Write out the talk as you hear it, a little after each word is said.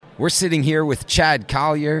We're sitting here with Chad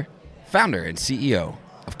Collier, founder and CEO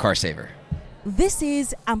of CarSaver. This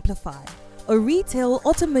is Amplify, a retail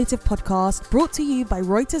automotive podcast brought to you by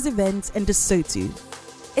Reuters Events and DeSoto.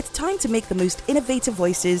 It's time to make the most innovative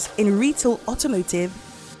voices in retail automotive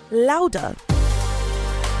louder.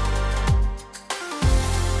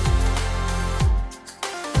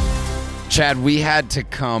 Chad, we had to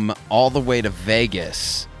come all the way to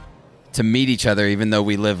Vegas to meet each other, even though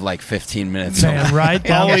we live like 15 minutes away. Right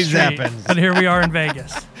down the Always street. happens. But here we are in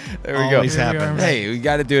Vegas. There we Always go. happens. Hey, we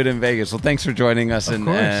got to do it in Vegas. Well, thanks for joining us and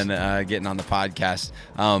course. getting on the podcast.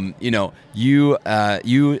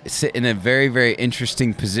 You sit in a very, very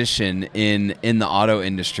interesting position in the auto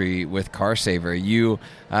industry with CarSaver. You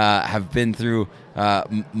have been through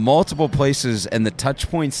multiple places, and the touch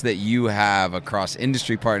points that you have across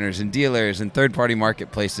industry partners and dealers and third-party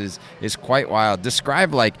marketplaces is quite wild.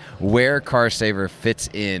 Describe where CarSaver fits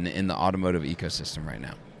in the automotive ecosystem right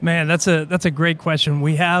now. Man, that's a great question.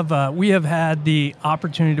 We have had the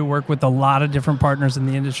opportunity to work with a lot of different partners in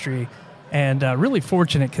the industry, and really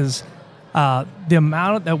fortunate because the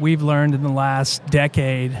amount that we've learned in the last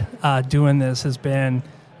decade doing this has been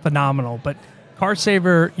phenomenal. But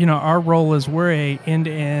CarSaver, our role is we're a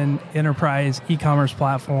end-to-end enterprise e-commerce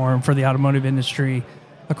platform for the automotive industry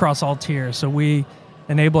across all tiers. So we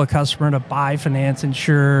enable a customer to buy, finance,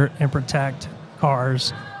 insure, and protect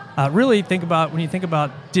cars. When you think about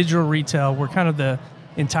digital retail, we're kind of the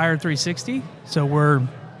entire 360. So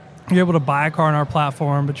you're able to buy a car on our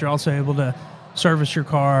platform, but you're also able to service your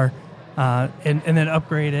car and then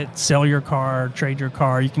upgrade it, sell your car, trade your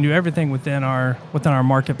car. You can do everything within our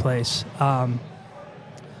marketplace.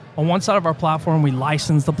 On one side of our platform, we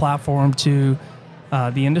license the platform to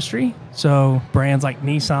the industry. So brands like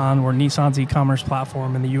Nissan, we're Nissan's e-commerce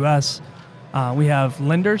platform in the U.S. We have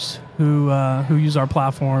lenders who use our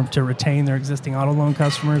platform to retain their existing auto loan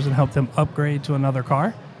customers and help them upgrade to another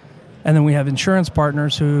car. And then we have insurance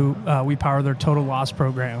partners who we power their total loss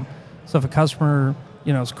program. So if a customer,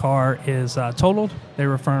 his car is totaled, they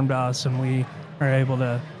refer them to us, and we are able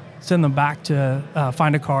to send them back to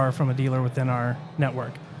find a car from a dealer within our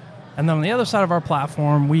network. And then on the other side of our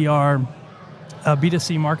platform, we are a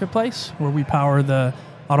B2C marketplace where we power the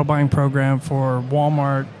auto buying program for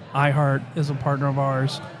Walmart. iHeart is a partner of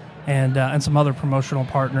ours, and some other promotional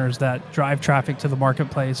partners that drive traffic to the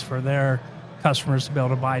marketplace for their customers to be able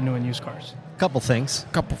to buy new and used cars. Couple things.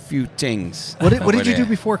 Few things. What did you do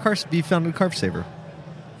before you founded CarSaver?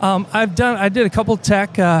 I did a couple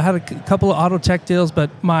tech, had a couple of auto tech deals, but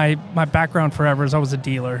my background forever is I was a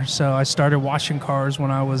dealer. So I started washing cars when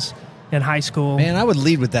I was in high school. Man, I would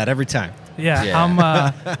lead with that every time. Yeah.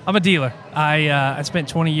 I'm a dealer. I spent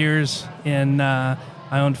 20 years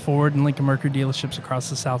I owned Ford and Lincoln Mercury dealerships across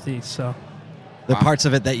the Southeast. So, the parts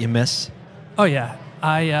of it that you miss? Oh yeah,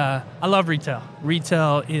 I love retail.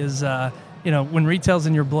 Retail is when retail's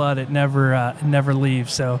in your blood, it never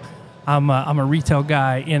leaves. So, I'm a retail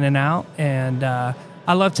guy in and out, and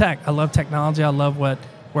I love tech. I love technology. I love where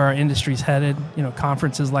our industry's headed.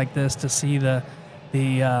 Conferences like this to see the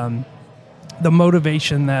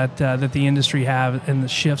motivation that the industry have and the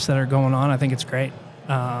shifts that are going on. I think it's great.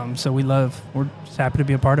 So we're just happy to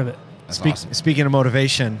be a part of it. Awesome. Speaking of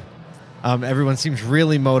motivation, everyone seems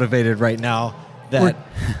really motivated right now.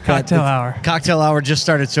 Cocktail hour. Cocktail hour just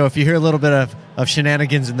started, so if you hear a little bit of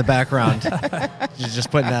shenanigans in the background,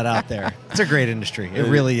 just putting that out there. It's a great industry. It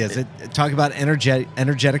really is. Talk about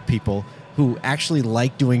energetic people who actually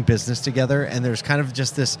like doing business together, and there's kind of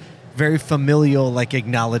just this very familial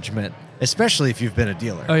acknowledgement, especially if you've been a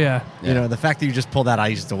dealer. Oh yeah. The fact that you just pulled out, I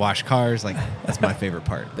used to wash cars, that's my favorite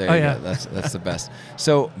part. There you go. That's the best.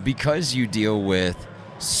 So because you deal with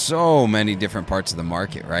so many different parts of the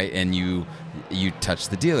market, right? And you touch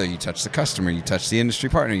the dealer, you touch the customer, you touch the industry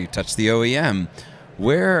partner, you touch the OEM.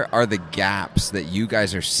 Where are the gaps that you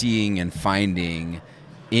guys are seeing and finding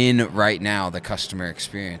in right now the customer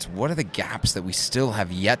experience? What are the gaps that we still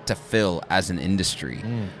have yet to fill as an industry?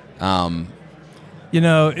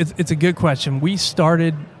 It's a good question. We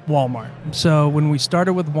started Walmart. So when we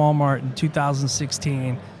started with Walmart in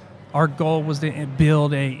 2016, our goal was to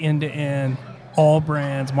build a end-to-end all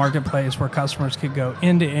brands marketplace where customers could go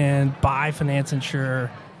end-to-end, buy, finance, insure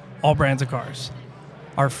all brands of cars.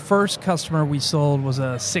 Our first customer we sold was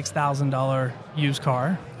a $6,000 used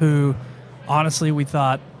car who, honestly, we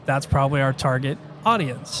thought that's probably our target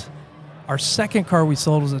audience. Our second car we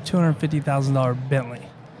sold was a $250,000 Bentley.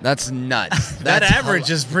 That's nuts. That average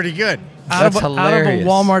is pretty good. That's out of hilarious. a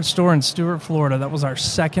Walmart store in Stuart, Florida. That was our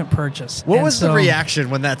second purchase. What was the reaction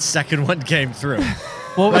when that second one came through?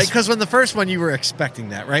 Well, Right, because when the first one you were expecting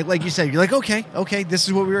that, right? Like you said, you're like, okay, this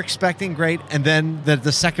is what we were expecting, great. And then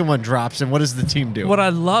the second one drops, and what does the team do? what I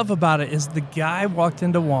love about it is the guy walked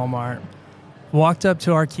into Walmart, walked up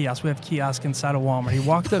to our kiosk. We have kiosk inside of Walmart. He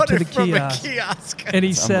walked up to the kiosk, and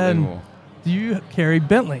he said, unbelievable. "Do you carry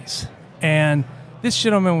Bentleys?" And this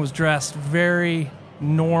gentleman was dressed very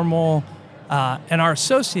normal. And our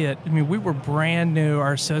associate, I mean, we were brand new.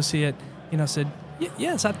 Our associate, said,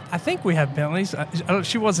 yes, I think we have Bentleys.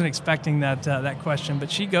 She wasn't expecting that question,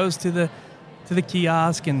 but she goes to the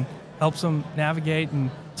kiosk and helps him navigate.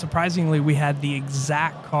 And surprisingly, we had the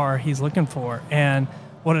exact car he's looking for. And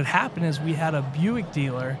what had happened is we had a Buick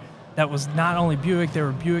dealer that was not only Buick, they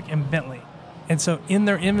were Buick and Bentley. And so in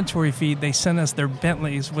their inventory feed, they sent us their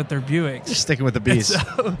Bentleys with their Buicks. Just sticking with the bees.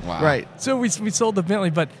 So, Wow. Right. so we sold the Bentley,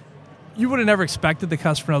 but you would have never expected the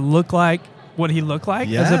customer to look like what he looked like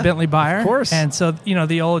as a Yeah, Bentley buyer. of course. And so,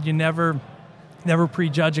 the old, you never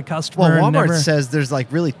prejudge a customer. Well, and Walmart never, says there's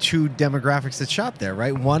like really two demographics that shop there,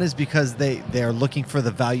 right? One is because they're looking for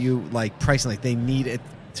the value, like pricing, like they need it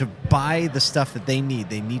to buy the stuff that they need.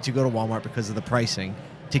 They need to go to Walmart because of the pricing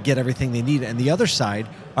to get everything they need. And the other side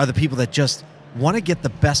are the people that just want to get the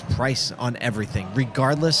best price on everything,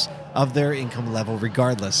 regardless of their income level,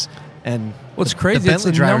 regardless. And What's the crazy, Bentley it's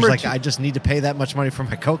the driver's number like, two- I just need to pay that much money for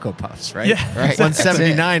my Cocoa Puffs, right? Yeah. Right.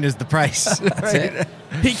 $179 is the price. That's it.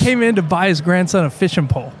 he came in to buy his grandson a fishing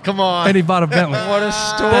pole. Come on. And he bought a Bentley. What a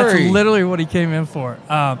story. That's literally what he came in for.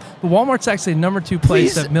 But Walmart's actually number 2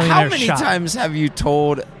 place Please, that millionaires how many shop. times have you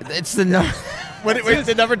told it's the number? Wait,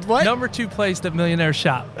 the number what? Number 2 place that millionaires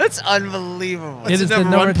shop. That's unbelievable. It is the number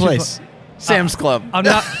number one 2 place? Sam's Club.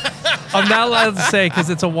 I'm not allowed to say because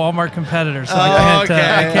it's a Walmart competitor, so I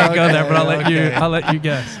can't go there. But I'll let you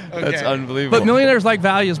guess. That's unbelievable. But millionaires like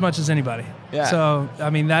value as much as anybody. Yeah. So I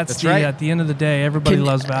mean, That's right. at the end of the day, everybody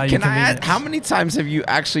loves value. Can I convenience. add, how many times have you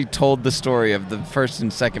actually told the story of the first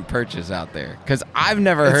and second purchase out there? Because I've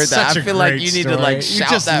never heard that. such I a feel like great you need to story. like You shout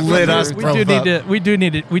just that. lit from us the- we both do up.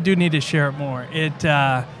 need to we do need to share it more.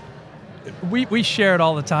 We share it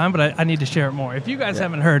all the time, but I need to share it more. If you guys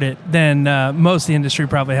haven't heard it, then most of the industry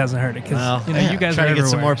probably hasn't heard it because you guys trying are to get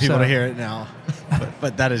some everywhere, more people so. to hear it now.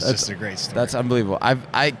 But that is just a great story. That's unbelievable.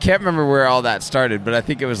 I can't remember where all that started, but I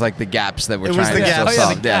think it was like the gaps that we're It was trying the to gaps. still Oh, yeah,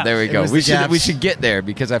 solve. the Yeah, gaps. there we It go. was We the gaps. should get there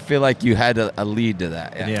because I feel like you had a lead to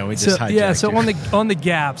that. yeah, we just hijacked So you. on the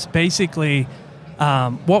gaps, basically,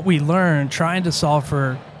 what we learned trying to solve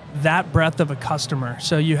for that breadth of a customer.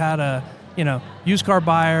 So you had a used car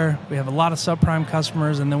buyer. We have a lot of subprime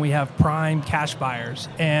customers, and then we have prime cash buyers.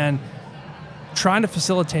 And trying to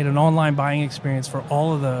facilitate an online buying experience for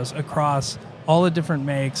all of those across all the different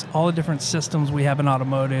makes, all the different systems we have in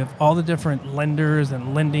automotive, all the different lenders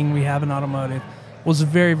and lending we have in automotive was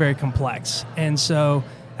very, very complex. And so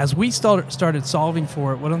as we started solving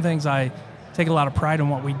for it, one of the things I take a lot of pride in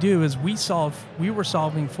what we do is we were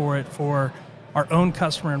solving for it for our own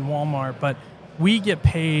customer in Walmart, but we get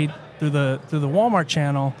paid through the Walmart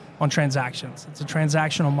channel on transactions. It's a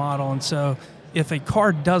transactional model, and so if a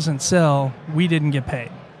car doesn't sell, we didn't get paid.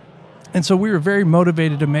 And so we were very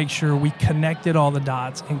motivated to make sure we connected all the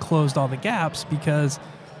dots and closed all the gaps because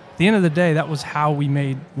at the end of the day, that was how we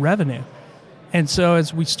made revenue. And so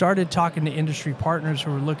as we started talking to industry partners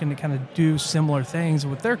who were looking to kind of do similar things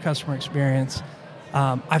with their customer experience,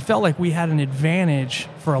 I felt like we had an advantage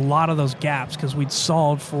for a lot of those gaps because we'd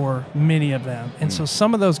solved for many of them. And so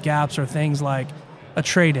some of those gaps are things like a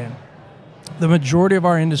trade-in. The majority of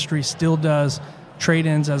our industry still does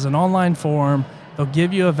trade-ins as an online form. They'll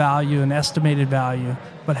give you a value, an estimated value,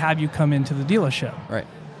 but have you come into the dealership. Right.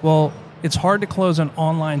 Well, it's hard to close an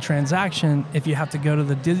online transaction if you have to go to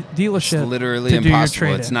the dealership. It's literally to do your impossible.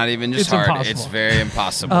 trade-in. It's not even just It's hard. impossible. It's very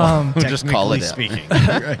impossible. We'll just call it Technically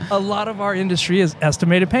out. speaking. A lot of our industry is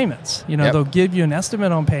estimated payments. Yep. They'll give you an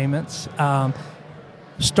estimate on payments.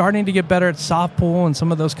 Starting to get better at soft pull and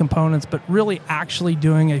some of those components, but really actually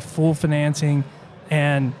doing a full financing.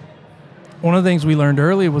 And one of the things we learned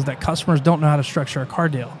early was that customers don't know how to structure a car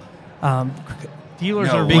deal. Dealers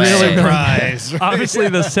No are way. really Surprise. obviously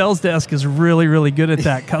the sales desk is really, really good at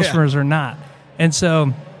that. Customers are not. And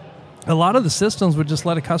so a lot of the systems would just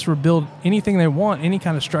let a customer build anything they want, any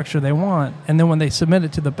kind of structure they want. And then when they submit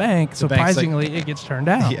it to the bank, bank's like, surprisingly, it gets turned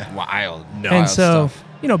down. Yeah. Wild. And so,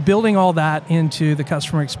 building all that into the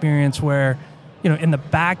customer experience where, in the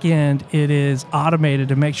back end, it is automated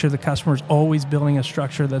to make sure the customer is always building a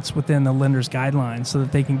structure that's within the lender's guidelines so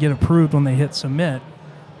that they can get approved when they hit submit.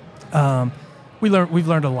 We've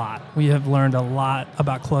learned a lot. We have learned a lot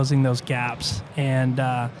about closing those gaps. And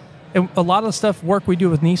a lot of the work we do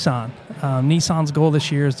with Nissan. Nissan's goal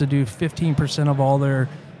this year is to do 15% of all their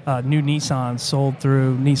new Nissans sold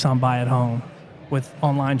through Nissan Buy at Home with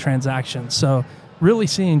online transactions. So really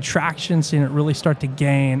seeing traction, seeing it really start to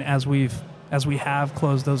gain as we have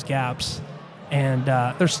closed those gaps. And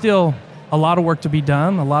there's still a lot of work to be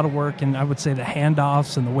done, a lot of work, and I would say the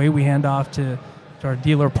handoffs and the way we hand off to our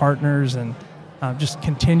dealer partners, and just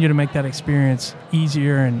continue to make that experience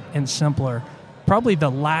easier and simpler. Probably the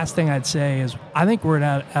last thing I'd say is I think we're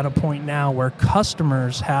at a point now where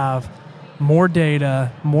customers have more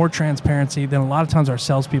data, more transparency than a lot of times our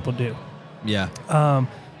salespeople do. Yeah.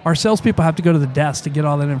 Our salespeople have to go to the desk to get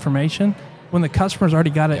all that information when the customer's already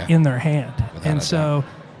got it in their hand. And so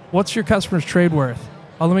what's your customer's trade worth?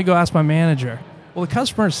 Oh, let me go ask my manager. Well, the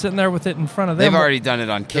customer's sitting there with it in front of them. They've already done it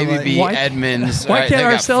on KBB, like, Edmunds. Why can't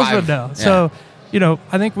our salesmen know? Yeah. So,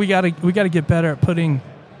 I think we got to get better at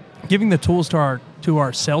giving the tools to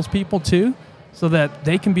our salespeople too, so that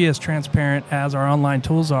they can be as transparent as our online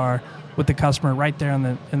tools are with the customer right there in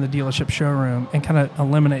the dealership showroom, and kind of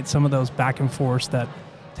eliminate some of those back and forths that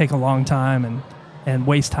take a long time and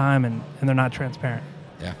waste time, and they're not transparent.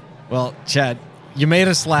 Yeah. Well, Chad, you made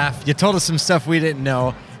us laugh. You told us some stuff we didn't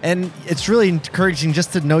know. And it's really encouraging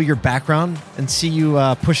just to know your background and see you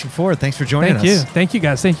pushing forward. Thanks for joining us. Thank you,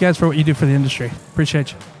 guys. Thank you guys for what you do for the industry.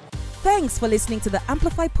 Appreciate you. Thanks for listening to the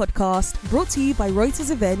Amplify podcast, brought to you by Reuters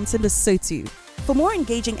Events and the SOTU. For more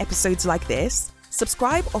engaging episodes like this,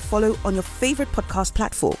 subscribe or follow on your favorite podcast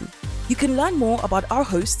platform. You can learn more about our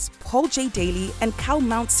hosts, Paul J. Daly and Cal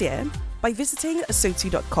Mountsier, by visiting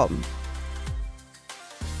asotu.com.